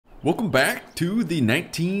Welcome back to the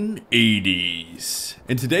 1980s.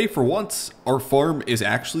 And today, for once, our farm is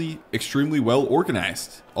actually extremely well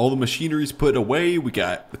organized. All the machinery's put away, we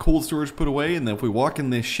got the cold storage put away, and then if we walk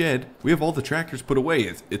in this shed, we have all the tractors put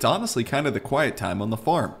away. It's honestly kind of the quiet time on the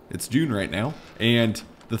farm. It's June right now, and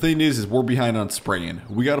the thing is we're behind on spraying.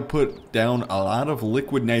 We got to put down a lot of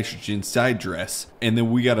liquid nitrogen side dress, and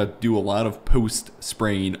then we got to do a lot of post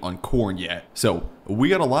spraying on corn yet. So we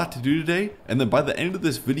got a lot to do today, and then by the end of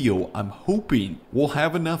this video, I'm hoping we'll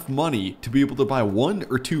have enough money to be able to buy 1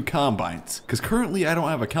 or 2 combines. Because currently I don't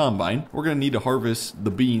have a combine. We're going to need to harvest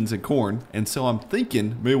the beans and corn, and so I'm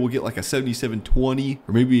thinking maybe we'll get like a 7720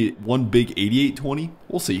 or maybe one big 8820.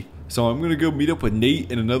 We'll see. So I'm gonna go meet up with Nate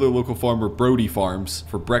and another local farmer, Brody Farms,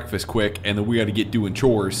 for breakfast quick, and then we gotta get doing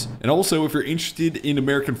chores. And also, if you're interested in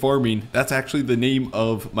American farming, that's actually the name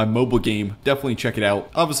of my mobile game. Definitely check it out.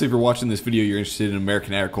 Obviously, if you're watching this video, you're interested in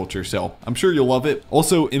American agriculture, so I'm sure you'll love it.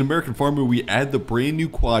 Also, in American farming, we add the brand new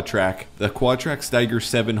quad track, the Quadtrac Steiger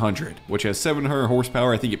 700, which has 700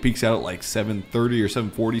 horsepower. I think it peaks out at like 730 or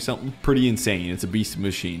 740 something. Pretty insane. It's a beast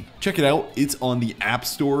machine. Check it out. It's on the App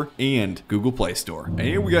Store and Google Play Store.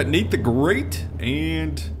 And we got Nate the Great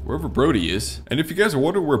and wherever Brody is. And if you guys are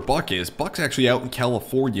wondering where Buck is, Buck's actually out in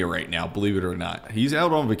California right now, believe it or not. He's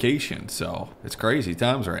out on vacation, so it's crazy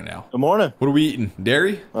times right now. Good morning. What are we eating?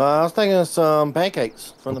 Dairy? I was thinking of some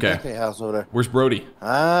pancakes from the pancake house over there. Where's Brody?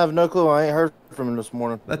 I have no clue. I ain't heard from him this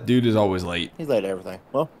morning. That dude is always late. He's late to everything.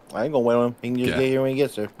 Well, I ain't gonna wait on him. He can just get here when he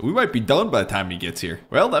gets there. We might be done by the time he gets here.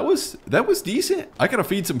 Well, that was decent. I gotta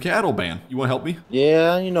feed some cattle, man. You wanna help me?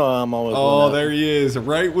 Yeah, you know I'm always. Oh, there he is.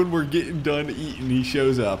 Right when we're getting done eating, he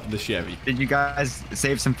shows up in the Chevy. Did you guys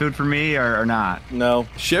save some food for me or not? No.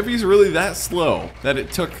 Chevy's really that slow that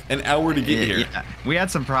it took an hour to get here. Yeah. We had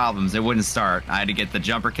some problems. It wouldn't start. I had to get the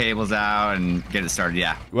jumper cables out and get it started.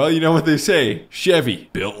 Yeah. Well, you know what they say. Chevy,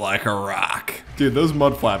 built like a rock. Dude, those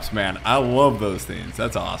mud flaps, man. I love those things.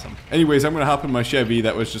 That's awesome. Anyways, I'm gonna hop in my Chevy.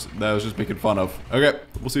 That was just making fun of. Okay,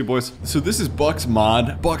 we'll see you boys. So this is Buck's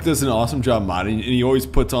mod. Buck does an awesome job modding, and he always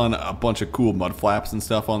puts on a bunch of cool mud flaps and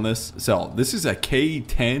stuff on this. So this is a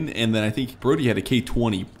K10, and then I think Brody had a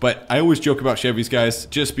K20. But I always joke about Chevys, guys,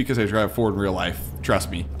 just because I drive Ford in real life. Trust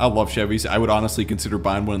me, I love Chevys. I would honestly consider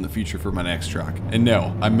buying one in the future for my next truck. And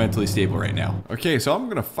no, I'm mentally stable right now. Okay, so I'm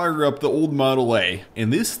gonna fire up the old Model A,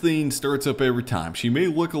 and this thing starts up every time. She may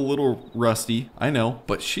look a little rusty, I know,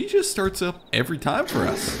 but she just starts up every time for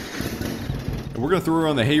us. And we're gonna throw her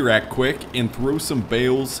on the hay rack quick and throw some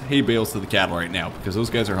hay bales to the cattle right now because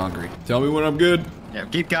those guys are hungry. Tell me when I'm good. Yeah,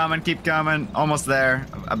 keep coming. Almost there.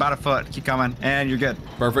 About a foot. Keep coming. And you're good.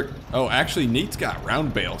 Perfect. Oh, actually, Nate's got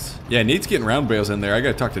round bales. Yeah, Nate's getting round bales in there. I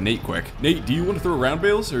gotta talk to Nate quick. Nate, do you want to throw round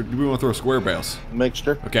bales or do we want to throw square bales?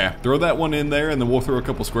 Mixture. Okay, throw that one in there and then we'll throw a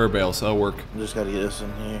couple square bales. That'll work. Just gotta get this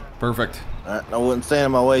in here. Perfect. Alright, I wouldn't stand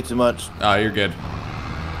in my way too much. Oh, you're good.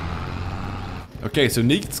 Okay, so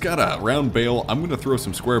Nate's got a round bale. I'm gonna throw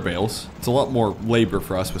some square bales. It's a lot more labor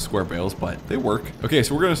for us with square bales, but they work. Okay,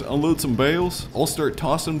 so we're gonna unload some bales. I'll start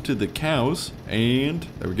tossing them to the cows, and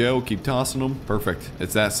there we go. Keep tossing them. Perfect.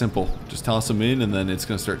 It's that simple. Just toss them in, and then it's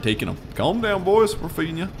gonna start taking them. Calm down, boys. We're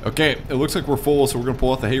feeding you. Okay, it looks like we're full, so we're gonna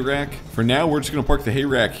pull out the hay rack. For now, we're just gonna park the hay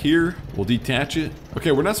rack here. We'll detach it.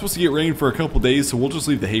 Okay, we're not supposed to get rain for a couple days, so we'll just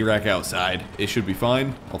leave the hay rack outside. It should be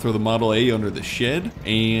fine. I'll throw the Model A under the shed,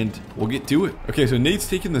 and we'll get to it. Okay, so Nate's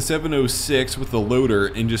taking the 706 with the loader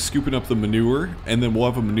and just scooping up the manure, and then we'll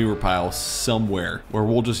have a manure pile somewhere where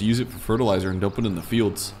we'll just use it for fertilizer and dump it in the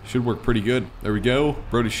fields. Should work pretty good. There we go.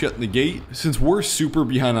 Brody's shutting the gate. Since we're super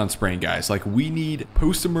behind on spraying, guys, like we need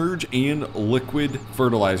post-emerge and liquid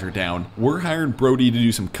fertilizer down, we're hiring Brody to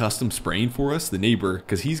do some custom spraying for us, the neighbor,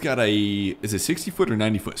 because he's got is it 60-foot or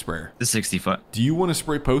 90-foot sprayer? The 60-foot. Do you want to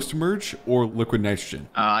spray post-emerge or liquid nitrogen?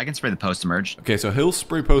 I can spray the post-emerge. Okay, so he'll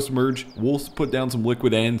spray post-emerge. We'll put down some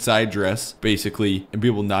liquid and side dress, basically, and be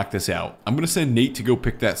able to knock this out. I'm going to send Nate to go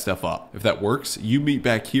pick that stuff up. If that works, you meet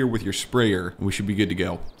back here with your sprayer, and we should be good to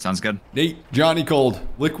go. Sounds good. Nate, Johnny called.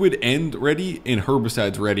 Liquid end ready and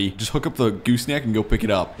herbicides ready. Just hook up the gooseneck and go pick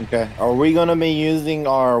it up. Okay. Are we gonna be using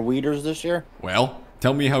our weeders this year? Well,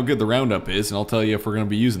 tell me how good the Roundup is, and I'll tell you if we're going to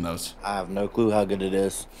be using those. I have no clue how good it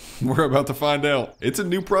is. We're about to find out. It's a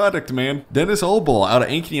new product, man. Dennis Allball out of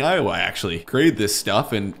Ankeny, Iowa, actually created this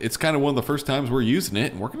stuff, and it's kind of one of the first times we're using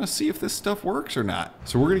it, and we're going to see if this stuff works or not.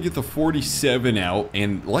 So we're going to get the 47 out,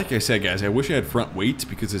 and like I said, guys, I wish I had front weights,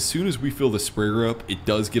 because as soon as we fill the sprayer up, it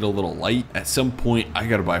does get a little light. At some point, I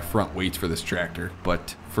got to buy front weights for this tractor,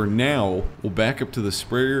 but for now, we'll back up to the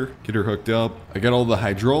sprayer, get her hooked up. I got all the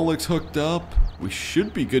hydraulics hooked up. we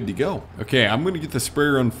should be good to go. Okay, I'm going to get the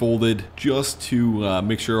sprayer unfolded just to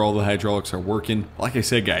make sure all the hydraulics are working. Like I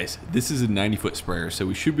said, guys, this is a 90-foot sprayer, so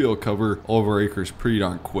we should be able to cover all of our acres pretty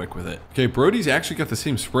darn quick with it. Okay, Brody's actually got the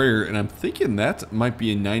same sprayer, and I'm thinking that might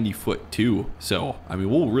be a 90-foot too. So, I mean,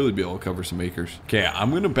 we'll really be able to cover some acres. Okay,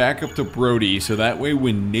 I'm going to back up to Brody, so that way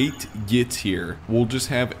when Nate gets here, we'll just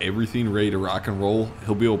have everything ready to rock and roll.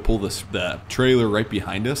 He'll be able to pull the trailer right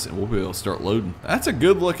behind us, and we'll be able to start loading. That's a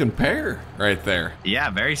good looking pair right there. Yeah,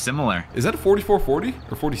 very similar. Is that a 4440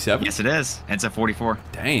 or 47? Yes, it is. It's a 44.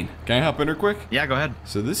 Dang. Can I hop in there quick? Yeah, go ahead.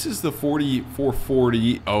 So this is the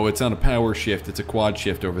 4440. Oh, it's on a power shift. It's a quad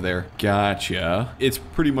shift over there. Gotcha. It's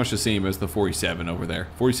pretty much the same as the 47 over there.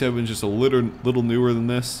 47 is just a little newer than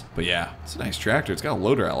this. But yeah, it's a nice tractor. It's got a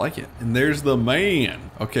loader. I like it. And there's the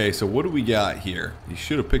man. Okay, so what do we got here? You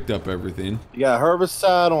should have picked up everything. You got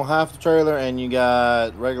herbicide on half the trailer, and you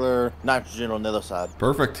got regular nitrogen on the other side.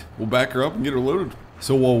 Perfect. We'll back her up and get her loaded.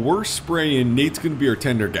 So while we're spraying, Nate's going to be our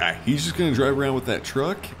tender guy. He's just going to drive around with that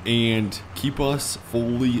truck and keep us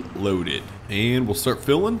fully loaded. And we'll start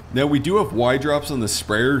filling. Now we do have Y drops on the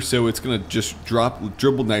sprayer, so it's going to just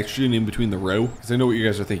dribble nitrogen in between the row. Because I know what you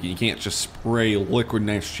guys are thinking. You can't just spray liquid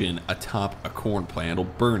nitrogen atop a corn plant.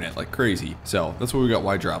 It'll burn it like crazy. So that's why we got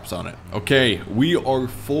Y drops on it. Okay, we are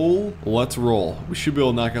full. Let's roll. We should be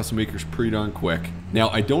able to knock out some acres pretty darn quick. Now,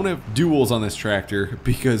 I don't have duals on this tractor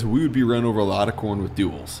because we would be running over a lot of corn with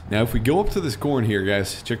duals. Now, if we go up to this corn here,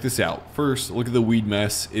 guys, check this out. First, look at the weed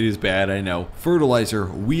mess. It is bad, I know. Fertilizer,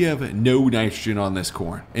 we have no nitrogen on this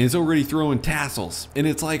corn. And it's already throwing tassels. And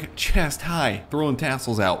it's like chest high, throwing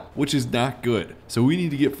tassels out, which is not good. So we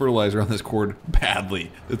need to get fertilizer on this corn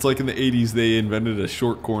badly. It's like in the 80s, they invented a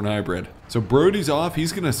short corn hybrid. So Brody's off.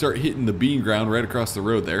 He's going to start hitting the bean ground right across the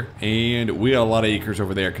road there. And we got a lot of acres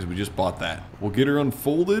over there because we just bought that. We'll get her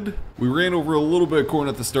unfolded. We ran over a little bit of corn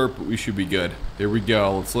at the start, but we should be good. There we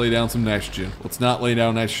go. Let's lay down some nitrogen. Let's not lay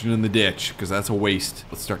down nitrogen in the ditch because that's a waste.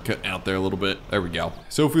 Let's start cutting out there a little bit. There we go.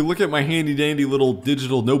 So if we look at my handy dandy little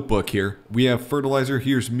digital notebook here, we have fertilizer.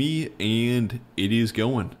 Here's me, and it is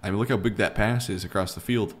going. I mean, look how big that pass is across the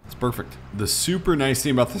field. It's perfect. The super nice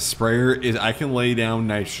thing about the sprayer is I can lay down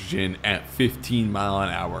nitrogen at 15 mile an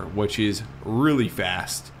hour, which is really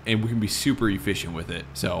fast, and we can be super efficient with it.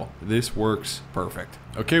 So this works perfect.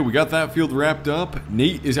 Okay, we got that field wrapped up.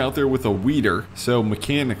 Nate is out there with a weeder, so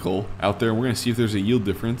mechanical out there. We're gonna see if there's a yield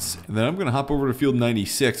difference. And then I'm gonna hop over to field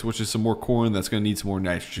 96, which is some more corn that's gonna need some more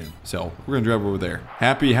nitrogen. So we're gonna drive over there.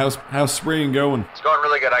 Happy, how's spraying going? It's going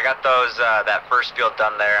really good. I got those, that first field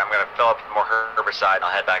done there. I'm gonna fill up with more herbicide and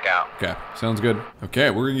I'll head back out. Okay, sounds good. Okay,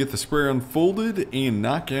 we're gonna get the sprayer unfolded and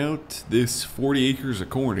knock out this 40 acres of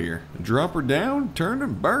corn here. Drop her down, turn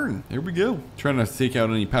and burn. There we go. Trying not to take out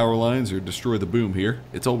any power lines or destroy the boom here.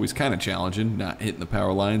 It's always kind of challenging not hitting the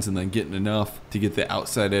power lines and then getting enough to get the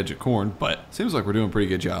outside edge of corn, but seems like we're doing a pretty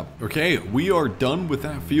good job. Okay, we are done with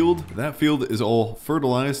that field. That field is all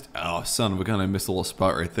fertilized. Oh, son of a gun, I missed a little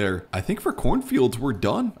spot right there. I think for cornfields, we're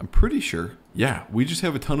done. I'm pretty sure. Yeah, we just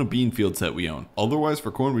have a ton of bean fields that we own. Otherwise,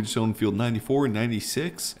 for corn, we just own field 94 and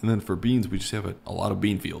 96. And then for beans, we just have a lot of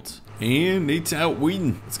bean fields. And Nate's out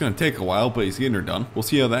weeding. It's going to take a while, but he's getting her done. We'll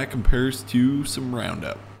see how that compares to some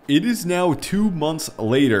Roundup. It is now 2 months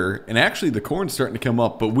later, and actually the corn's starting to come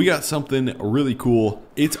up, but we got something really cool.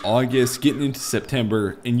 It's August, getting into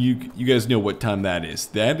September, and you guys know what time that is.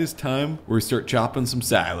 That is time where we start chopping some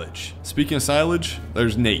silage. Speaking of silage,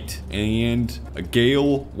 there's Nate and a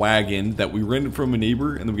Gale wagon that we rented from a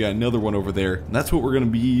neighbor, and then we got another one over there. And that's what we're going to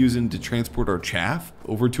be using to transport our chaff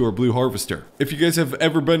over to our blue harvester. If you guys have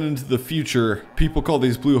ever been into the future, people call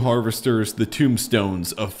these blue harvesters the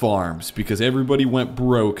tombstones of farms because everybody went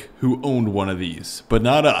broke who owned one of these, but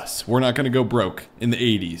not us. We're not going to go broke in the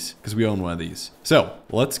 80s because we own one of these. So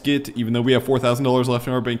let's get, even though we have $4,000 left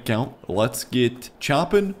in our bank account, let's get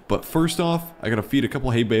chopping. But first off, I got to feed a couple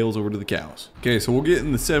hay bales over to the cows. Okay, so we'll get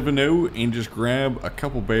in the 7-0 and just grab a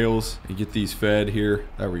couple bales and get these fed here.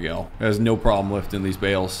 There we go. There's no problem lifting these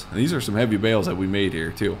bales. And these are some heavy bales that we made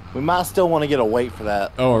here too. We might still want to get a weight for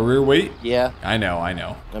that. Oh, a rear weight? Yeah. I know.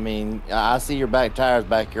 I mean, I see your back tires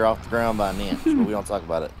back here off the ground by an inch, but we don't talk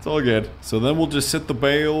about it. It's all good. So then we'll just set the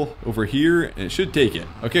bale over here and it should take it.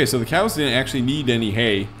 Okay, so the cows didn't actually need any hay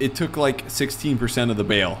hay, it took like 16% of the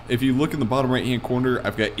bale. If you look in the bottom right hand corner,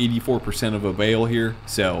 I've got 84% of a bale here.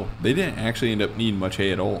 So they didn't actually end up needing much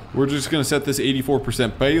hay at all. We're just going to set this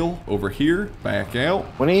 84% bale over here, back out.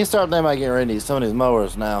 When you start thinking about getting rid of some of these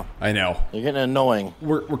mowers now, I know. you're getting annoying.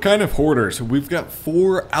 We're kind of hoarders. We've got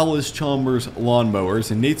 4 Alice Chalmers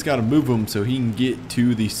lawnmowers, and Nate's got to move them so he can get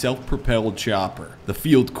to the self-propelled chopper, the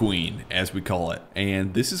Field Queen, as we call it.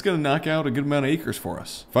 And this is going to knock out a good amount of acres for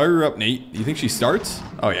us. Fire her up, Nate. Do you think she starts?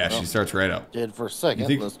 Oh yeah, she starts right up. Did for a second.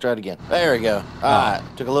 think- Let's try it again. There we go. All right.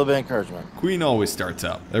 Took a little bit of encouragement. Queen always starts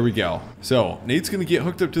up. There we go. So Nate's going to get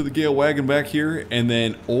hooked up to the Gale wagon back here, and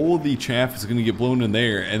then all the chaff is going to get blown in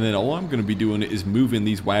there, and then all I'm going to be doing is moving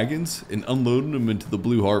these wagons and unloading them into the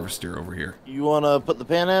blue harvester over here. You want to put the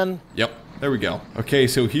pin in? Yep. There we go. Okay,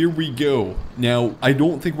 so here we go. Now, I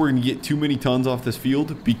don't think we're going to get too many tons off this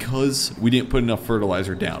field because we didn't put enough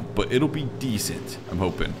fertilizer down, but it'll be decent, I'm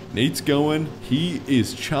hoping. Nate's going. He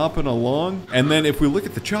is chopping along. And then if we look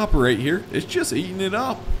at the chopper right here, it's just eating it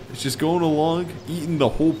up. It's just going along, eating the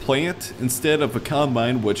whole plant instead of a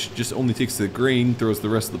combine, which just only takes the grain, throws the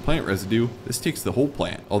rest of the plant residue. This takes the whole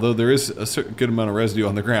plant, although there is a certain good amount of residue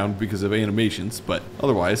on the ground because of animations, but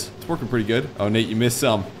otherwise, it's working pretty good. Oh, Nate, you missed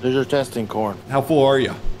some. There's your testing corn. How full are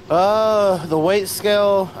you? The weight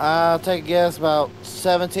scale, I'll take a guess, about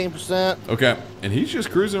 17%. Okay, and he's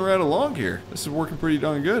just cruising right along here. This is working pretty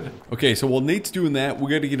darn good. Okay, so while Nate's doing that,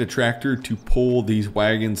 we got to get a tractor to pull these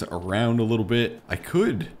wagons around a little bit. I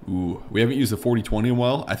could. Ooh, we haven't used the 4020 in a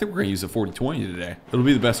while. I think we're going to use the 4020 today. It'll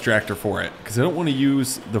be the best tractor for it because I don't want to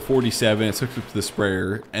use the 47. It's hooked up to the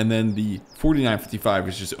sprayer, and then the 4955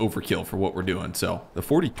 is just overkill for what we're doing. So the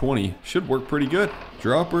 4020 should work pretty good.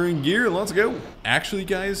 Drop her in gear. Let's go. Actually,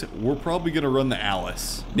 guys, we're probably going to run the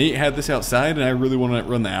Alice. Nate had this outside, and I really want to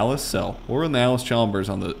run the Alice, so we'll run the Alice Chalmers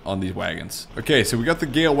on these wagons. Okay, so we got the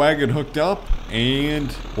Gale wagon hooked up,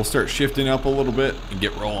 and we'll start shifting up a little bit and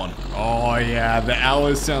get rolling. Oh, yeah, the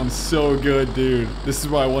Alice sounds so good, dude. This is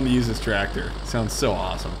why I want to use this tractor. It sounds so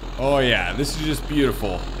awesome. Oh, yeah, this is just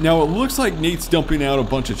beautiful. Now, it looks like Nate's dumping out a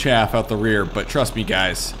bunch of chaff out the rear, but trust me,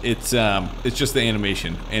 guys, it's just the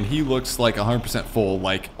animation, and he looks like 100% full,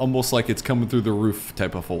 like almost like it's coming through the roof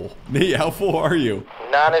type of full. Nate, how full are you?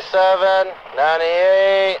 97,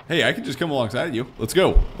 98. Hey, I can just come alongside of you. Let's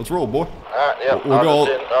go. Let's roll, boy. Alright, yep. We'll go. I'll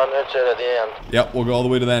hit it at the end. Yep, we'll go all the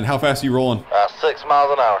way to the end. How fast are you rolling? 6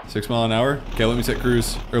 miles an hour. 6 miles an hour? Okay, let me set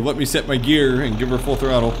cruise. Or let me set my gear and give her full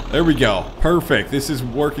throttle. There we go. Perfect. This is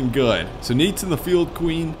working good. So Nate's in the Field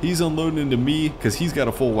Queen. He's unloading into me because he's got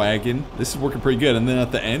a full wagon. This is working pretty good. And then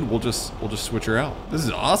at the end, we'll just switch her out. This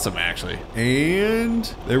is awesome, actually. And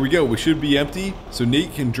there we go. We should be empty. So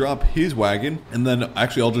Nate can drop his wagon. And then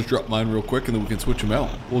actually, I'll just drop mine real quick and then we can switch them out.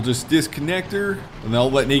 We'll just disconnect her and I'll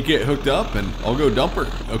let Nate get hooked up and I'll go dump her.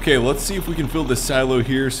 Okay, let's see if we can fill this silo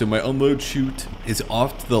here. So my unload chute is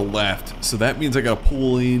off to the left. So that means I gotta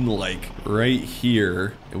pull in like right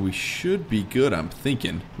here and we should be good, I'm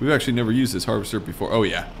thinking. We've actually never used this harvester before. Oh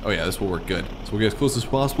yeah, this will work good. So we'll get as close as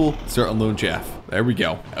possible, start unloading chaff. There we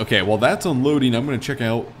go. Okay, while that's unloading, I'm gonna check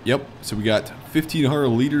out, yep, so we got 1,500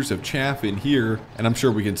 liters of chaff in here, and I'm sure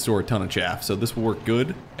we can store a ton of chaff, so this will work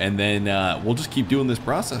good. And then we'll just keep doing this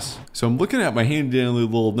process. So I'm looking at my handy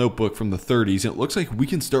little notebook from the 30s, and it looks like we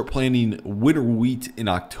can start planting winter wheat in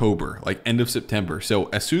October, like end of September. So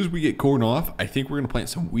as soon as we get corn off, I think we're gonna plant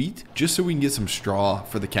some wheat, just so we can get some straw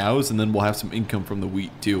for the cows, and then we'll have some income from the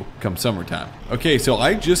wheat too, come summertime. Okay, so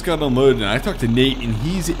I just got unloaded, and I talked to Nate, and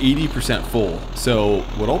he's 80% full. So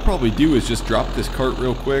what I'll probably do is just drop this cart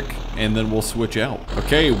real quick, and then we'll switch out.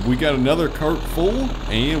 Okay, we got another cart full,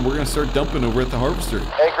 and we're gonna start dumping over at the harvester.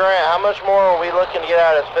 Hey Grant, how much more are we looking to get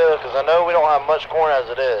out of this field? Because I know we don't have much corn as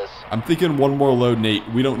it is. I'm thinking one more load, Nate.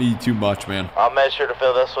 We don't need too much, man. I'll make sure to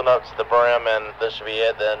fill this one up to the brim, and this should be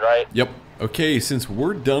it then, right? Yep. Okay, since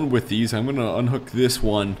we're done with these, I'm gonna unhook this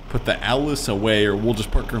one, put the Alice away, or we'll just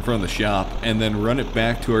park her in front of the shop, and then run it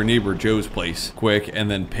back to our neighbor Joe's place quick, and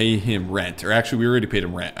then pay him rent. Or actually, we already paid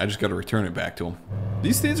him rent. I just gotta return it back to him.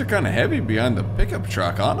 These things are kind of heavy behind the pickup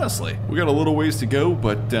truck, honestly. We got a little ways to go,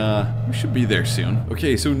 but we should be there soon.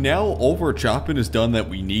 Okay, so now all of our chopping is done that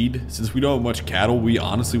we need. Since we don't have much cattle, we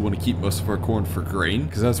honestly want to keep most of our corn for grain,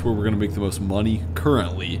 because that's where we're going to make the most money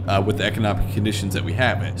currently with the economic conditions that we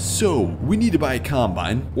have it. So we need to buy a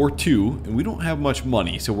combine or two, and we don't have much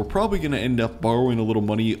money, so we're probably going to end up borrowing a little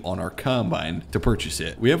money on our combine to purchase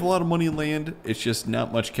it. We have a lot of money in land. It's just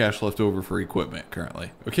not much cash left over for equipment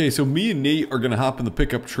currently. Okay, so me and Nate are going to hop in the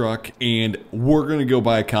pickup truck and we're gonna go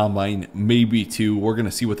buy a combine, maybe two. We're gonna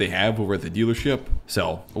see what they have over at the dealership.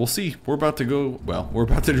 So we'll see. We're about to go, well, we're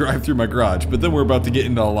about to drive through my garage, but then we're about to get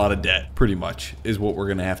into a lot of debt, pretty much, is what we're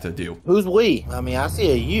gonna have to do. Who's we? I mean, I see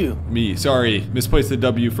a you. Me, sorry, misplaced the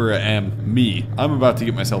W for a M. Me. I'm about to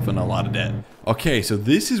get myself in a lot of debt. Okay, so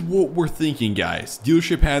this is what we're thinking, guys.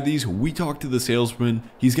 Dealership had these. We talked to the salesman.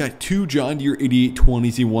 He's got 2 John Deere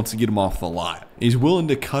 8820'S. He wants to get them off the lot. He's willing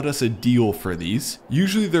to cut us a deal for these.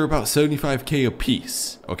 Usually they're about 75K a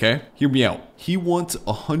piece. Okay, hear me out. He wants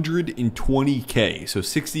 120K, so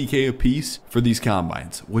 60K a piece for these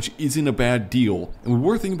combines, which isn't a bad deal. And we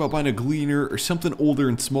were thinking about buying a Gleaner or something older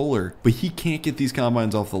and smaller, but he can't get these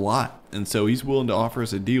combines off the lot. And so he's willing to offer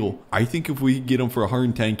us a deal. I think if we get them for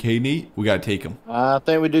 110K, Nate, we got to take them. I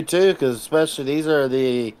think we do too, because especially these are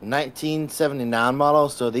the 1979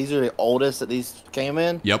 models, so these are the oldest that these came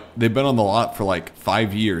in. Yep, they've been on the lot for like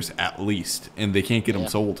 5 years at least, and they can't get them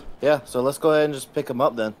sold. Yeah, so let's go ahead and just pick them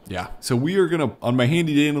up then. Yeah, so we are going to, on my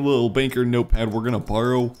handy dandy little banker notepad, we're going to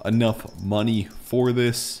borrow enough money for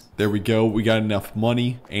this. There we go. We got enough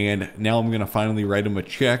money, and now I'm going to finally write him a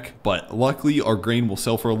check. But luckily, our grain will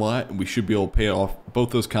sell for a lot, and we should be able to pay off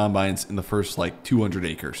both those combines in the first like 200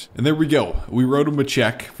 acres. And there we go. We wrote him a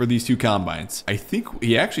check for these 2 combines. I think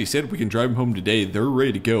he actually said we can drive them home today. They're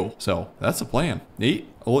ready to go. So that's the plan. Nate,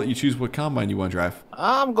 I'll let you choose what combine you want to drive.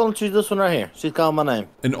 I'm going to choose this one right here. She's calling my name.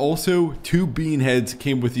 And also, 2 bean heads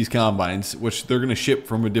came with these combines, which they're going to ship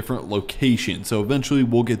from a different location. So eventually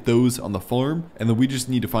we'll get those on the farm, and then we just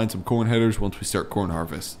need to find some corn headers once we start corn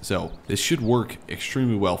harvest. So this should work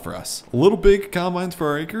extremely well for us. A little big combines for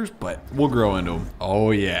our acres, but we'll grow into them.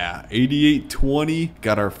 Oh yeah, 8820,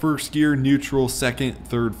 got our first gear, neutral, second,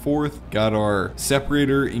 third, fourth. Got our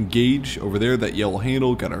separator engaged over there, that yellow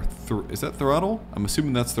handle. Got our, is that throttle? I'm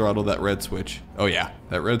assuming that's throttle, that red switch. Oh yeah,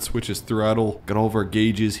 that red switch is throttle. Got all of our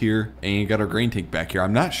gauges here, and got our grain tank back here.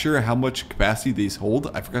 I'm not sure how much capacity these hold.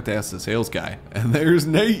 I forgot to ask the sales guy. And there's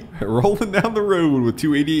Nate rolling down the road with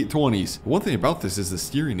 2 8820's. One thing about this is the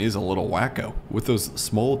steering is a little wacko. With those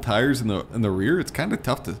small tires in the rear, it's kind of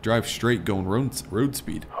tough to drive straight going road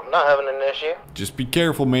speed. I'm not having an issue. Just be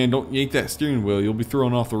careful, man. Don't yank that steering wheel. You'll be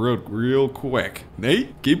thrown off the road real quick.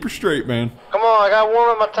 Nate, keep her straight, man. Come on, I got warm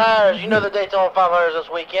up my tires. You know the Daytona 500 this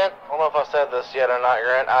weekend. I don't know if I said this yet or not,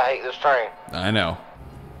 Grant. I hate this train. I know.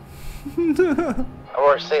 I've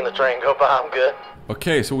already seen the train go by. I'm good.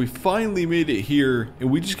 Okay, so we finally made it here, and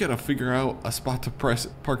we just gotta figure out a spot to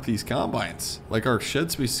park these combines. Like, our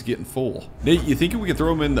shed space is getting full. Nate, you thinking we can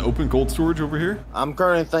throw them in the open cold storage over here? I'm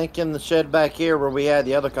currently thinking the shed back here where we had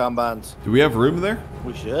the other combines. Do we have room there?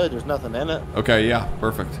 We should. There's nothing in it. Okay, yeah,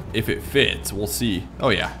 perfect. If it fits, we'll see. Oh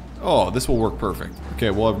yeah. Oh, this will work perfect.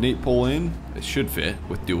 Okay, we'll have Nate pull in. It should fit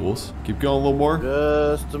with duals. Keep going a little more.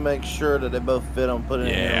 Just to make sure that they both fit, I'm putting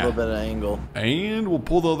it in a little bit of angle. And we'll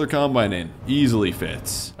pull the other combine in. Easily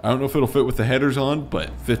fits. I don't know if it'll fit with the headers on,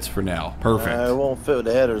 but fits for now. Perfect. It won't fit with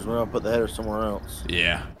the headers. We're going to put the headers somewhere else.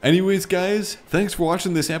 Yeah. Anyways, guys, thanks for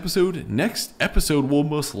watching this episode. Next episode will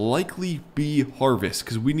most likely be harvest,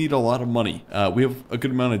 because we need a lot of money. We have a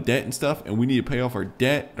good amount of debt and stuff, and we need to pay off our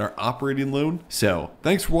debt and our operating loan. So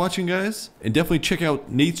thanks for watching, guys, and definitely check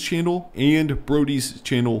out Nate's channel and Brody's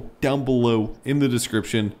channel down below in the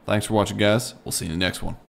description. Thanks for watching, guys. We'll see you in the next one.